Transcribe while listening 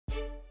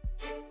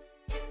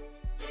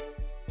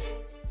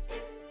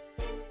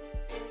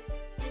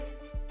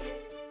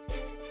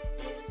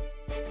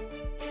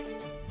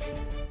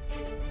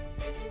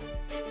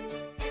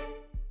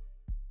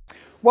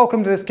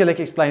Welcome to this Killik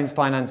Explains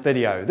Finance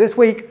video. This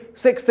week,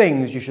 6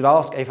 things you should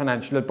ask a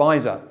financial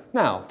advisor.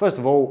 Now, first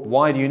of all,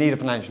 why do you need a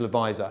financial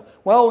advisor?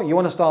 Well, you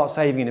want to start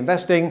saving and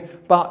investing,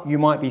 but you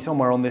might be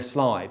somewhere on this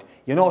slide.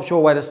 You're not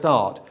sure where to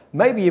start.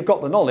 Maybe you've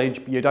got the knowledge,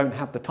 but you don't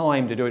have the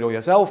time to do it all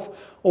yourself.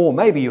 Or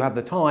maybe you have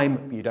the time,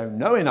 but you don't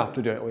know enough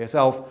to do it all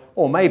yourself.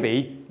 Or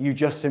maybe you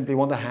just simply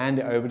want to hand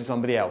it over to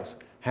somebody else.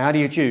 How do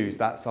you choose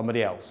that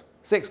somebody else?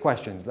 6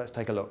 questions. Let's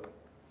take a look.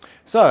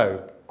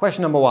 So,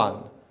 question number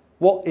 1.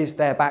 What is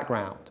their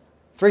background?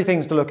 3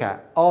 things to look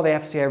at. Are they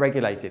FCA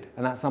regulated?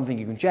 And that's something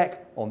you can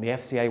check on the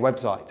FCA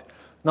website.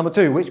 Number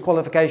 2, which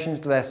qualifications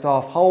do their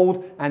staff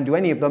hold, and do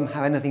any of them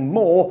have anything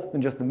more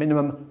than just the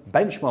minimum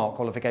benchmark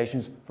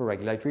qualifications for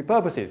regulatory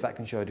purposes? That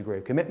can show a degree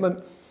of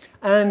commitment.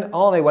 And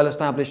are they well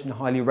established and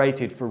highly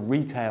rated for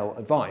retail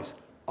advice?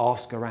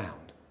 Ask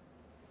around.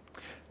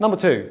 Number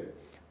 2,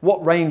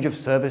 what range of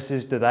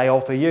services do they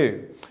offer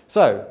you?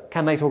 So,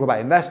 can they talk about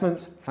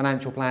investments,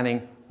 financial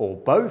planning, or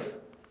both?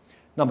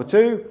 Number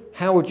 2,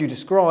 how would you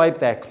describe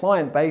their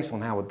client base, on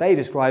how would they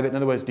describe it? In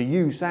other words, do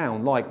you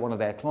sound like one of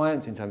their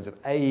clients in terms of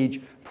age,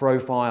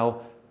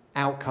 profile,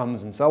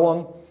 outcomes, and so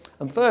on?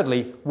 And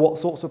thirdly, what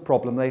sorts of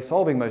problem are they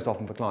solving most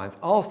often for clients?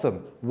 Ask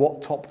them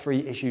what top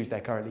 3 issues they're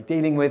currently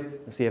dealing with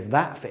and see if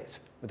that fits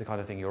with the kind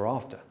of thing you're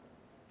after.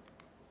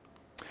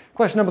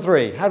 Question number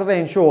 3, how do they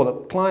ensure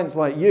that clients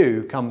like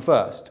you come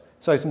first?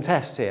 So some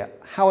tests here.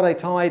 How are they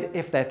tied,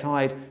 if they're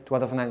tied, to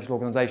other financial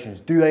organisations?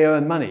 Do they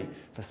earn money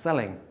for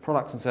selling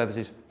products and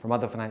services from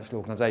other financial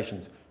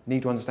organisations?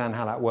 Need to understand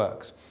how that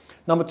works.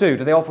 Number 2,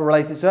 do they offer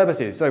related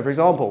services? So for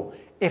example,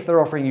 if they're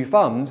offering you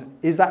funds,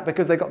 is that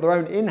because they've got their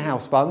own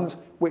in-house funds,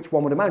 which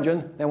one would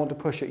imagine they want to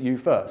push at you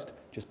first?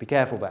 Just be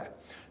careful there.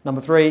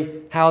 Number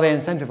 3, how are they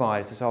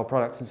incentivised to sell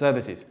products and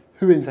services?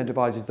 Who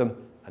incentivises them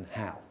and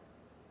how?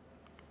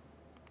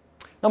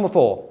 Number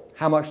 4,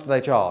 how much do they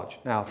charge?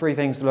 Now, 3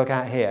 things to look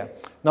at here.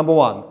 Number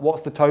 1,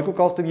 what's the total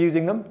cost of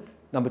using them?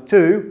 Number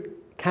 2,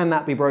 can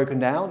that be broken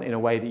down in a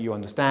way that you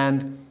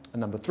understand? And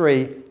number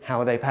 3,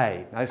 how are they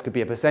paid? Now, this could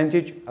be a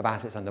percentage of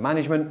assets under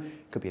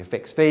management, could be a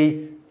fixed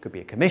fee, could be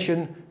a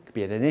commission, could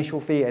be an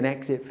initial fee, an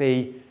exit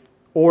fee,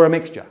 or a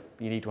mixture.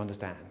 You need to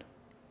understand.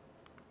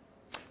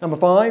 Number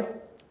 5,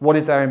 what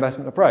is their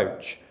investment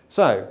approach?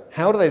 So,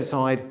 how do they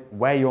decide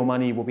where your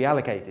money will be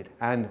allocated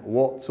and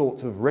what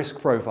sorts of risk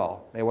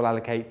profile they will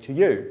allocate to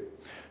you?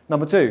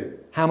 Number 2,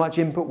 how much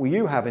input will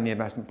you have in the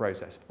investment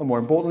process? And more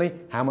importantly,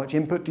 how much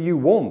input do you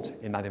want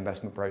in that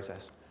investment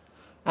process?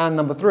 And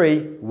number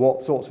 3,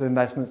 what sorts of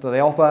investments do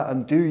they offer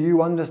and do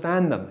you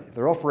understand them? If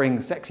they're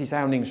offering sexy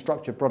sounding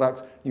structured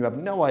products, you have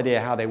no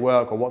idea how they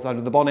work or what's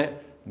under the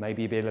bonnet,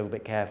 maybe be a little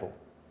bit careful.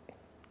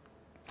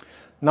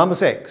 Number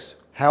 6,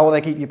 how will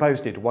they keep you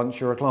posted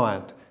once you're a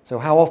client? So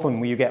how often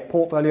will you get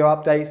portfolio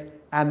updates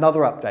and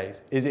other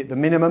updates? Is it the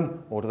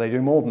minimum or do they do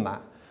more than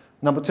that?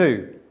 Number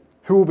 2,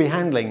 who will be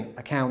handling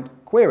account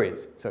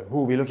queries? So who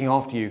will be looking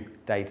after you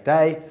day to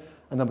day?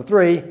 And number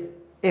 3,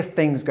 if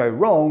things go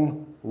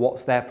wrong,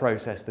 what's their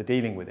process for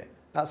dealing with it?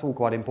 That's all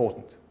quite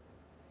important.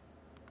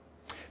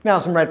 Now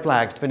some red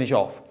flags to finish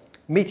off.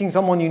 Meeting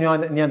someone you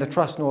neither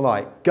trust nor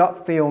like.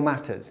 Gut feel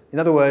matters. In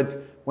other words,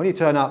 when you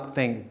turn up,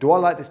 think, do I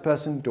like this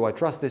person? Do I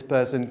trust this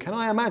person? Can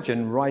I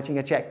imagine writing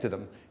a cheque to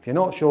them? If you're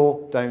not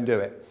sure, don't do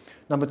it.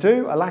 Number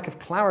 2, a lack of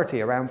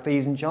clarity around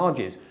fees and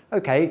charges.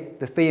 Okay,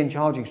 the fee and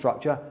charging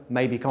structure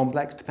may be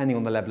complex depending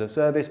on the level of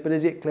service, but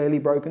is it clearly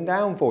broken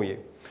down for you?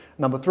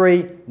 Number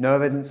 3, no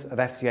evidence of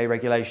FCA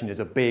regulation is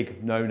a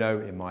big no-no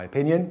in my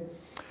opinion.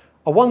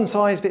 A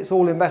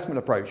one-size-fits-all investment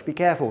approach. Be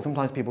careful,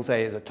 sometimes people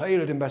say it's a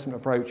tailored investment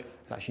approach.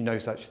 There's actually no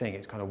such thing,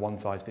 it's kind of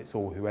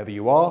one-size-fits-all whoever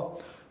you are.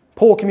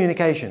 Poor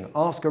communication,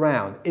 ask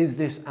around, is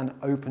this an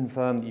open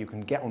firm that you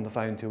can get on the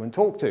phone to and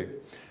talk to?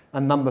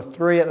 And number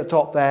 3 at the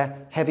top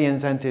there, heavy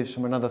incentives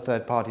from another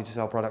third party to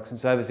sell products and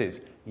services.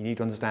 You need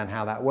to understand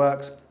how that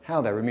works, how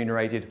they're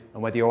remunerated,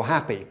 and whether you're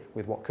happy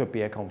with what could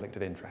be a conflict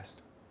of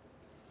interest.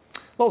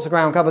 Lots of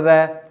ground covered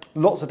there,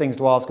 lots of things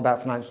to ask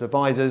about financial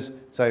advisors,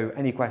 so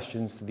any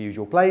questions to the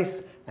usual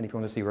place, and if you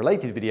want to see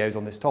related videos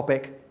on this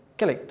topic,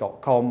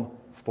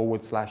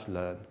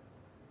 killik.com/learn.